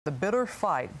The bitter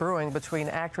fight brewing between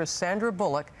actress Sandra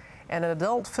Bullock and an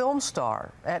adult film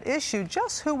star. At issue,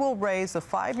 just who will raise the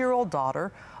 5-year-old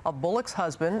daughter of Bullock's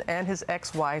husband and his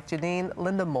ex-wife, Janine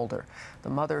Lindemulder, the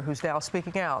mother who's now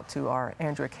speaking out to our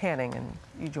Andrea Canning. And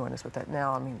you join us with that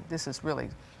now. I mean, this is really,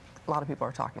 a lot of people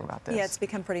are talking about this. Yeah, it's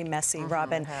become pretty messy,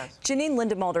 Robin. It has. Janine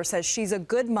Lindemulder says she's a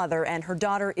good mother and her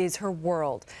daughter is her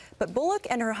world. But Bullock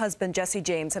and her husband, Jesse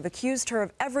James, have accused her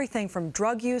of everything from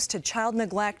drug use to child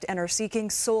neglect and are seeking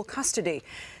sole custody.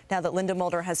 Now that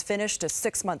Lindemulder has finished a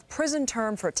 6-month prison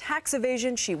term for tax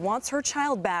evasion, she wants her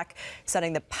child back,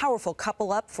 setting the powerful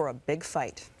couple up for a big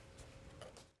fight.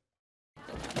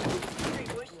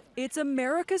 It's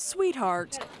America's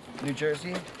sweetheart, New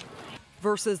Jersey,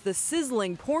 versus the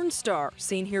sizzling porn star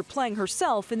seen here playing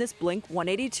herself in this Blink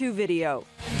 182 video.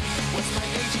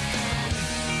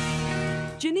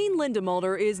 Janine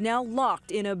Lindemulder is now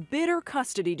locked in a bitter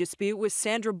custody dispute with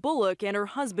Sandra Bullock and her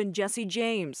husband Jesse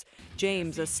James.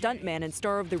 James, a stuntman and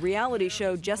star of the reality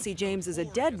show Jesse James is a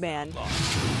Dead Man,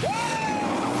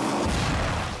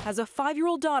 has a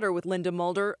 5-year-old daughter with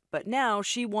Lindemulder, but now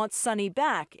she wants Sonny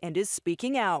back and is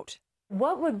speaking out.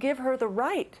 What would give her the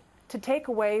right to take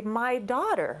away my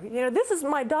daughter? You know, this is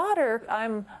my daughter.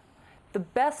 I'm the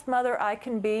best mother I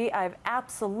can be. I've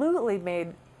absolutely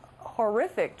made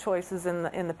horrific choices in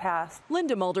the past.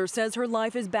 Lindemulder says her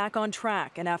life is back on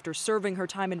track and after serving her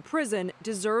time in prison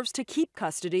deserves to keep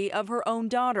custody of her own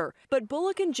daughter. But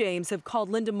Bullock and James have called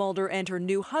Lindemulder and her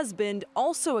new husband,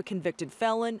 also a convicted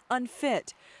felon,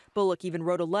 unfit. Bullock even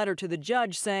wrote a letter to the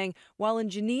judge saying, while in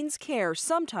Janine's care,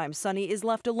 sometimes Sonny is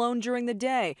left alone during the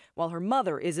day while her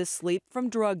mother is asleep from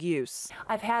drug use.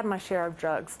 I've had my share of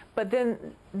drugs, but then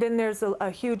there's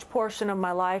a huge portion of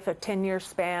my life, a 10-year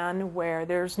span, where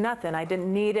there's nothing. I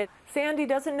didn't need it. Sandy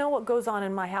doesn't know what goes on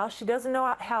in my house. She doesn't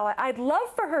know how I'd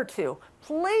love for her to.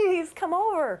 Please come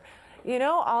over. You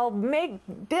know, I'll make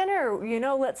dinner. You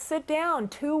know, let's sit down,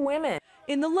 2 women.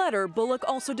 In the letter, Bullock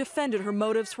also defended her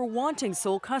motives for wanting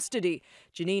sole custody.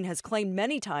 Janine has claimed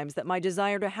many times that my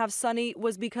desire to have Sonny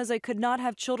was because I could not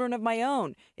have children of my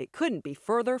own. It couldn't be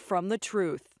further from the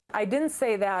truth. I didn't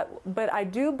say that, but I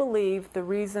do believe the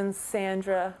reason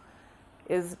Sandra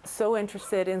is so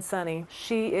interested in Sonny,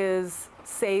 she is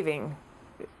saving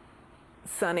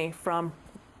Sonny from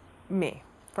me,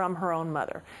 from her own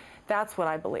mother. That's what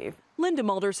I believe.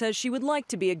 Lindemulder says she would like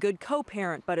to be a good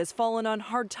co-parent, but has fallen on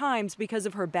hard times because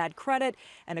of her bad credit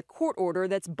and a court order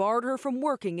that's barred her from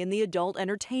working in the adult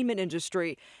entertainment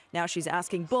industry. Now she's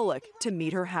asking Bullock to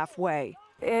meet her halfway.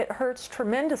 It hurts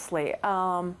tremendously.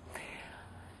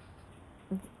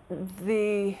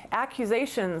 The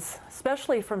accusations,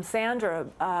 especially from Sandra,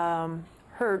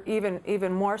 hurt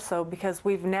even more so because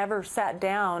we've never sat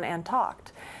down and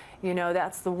talked. You know,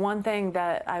 that's the one thing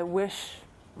that I wish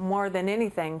more than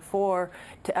anything for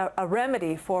a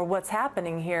remedy for what's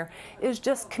happening here is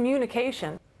just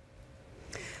communication.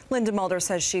 Lindemulder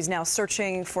says she's now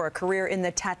searching for a career in the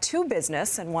tattoo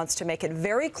business and wants to make it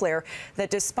very clear that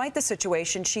despite the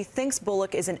situation, she thinks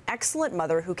Bullock is an excellent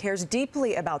mother who cares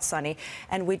deeply about Sonny.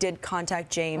 And we did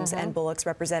contact James and Bullock's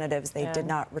representatives. They did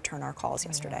not return our calls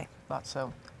yesterday. Thought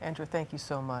so. Andrew, thank you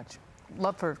so much.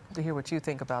 Love to hear what you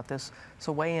think about this.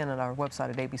 So weigh in at our website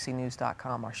at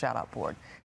abcnews.com, our shout-out board.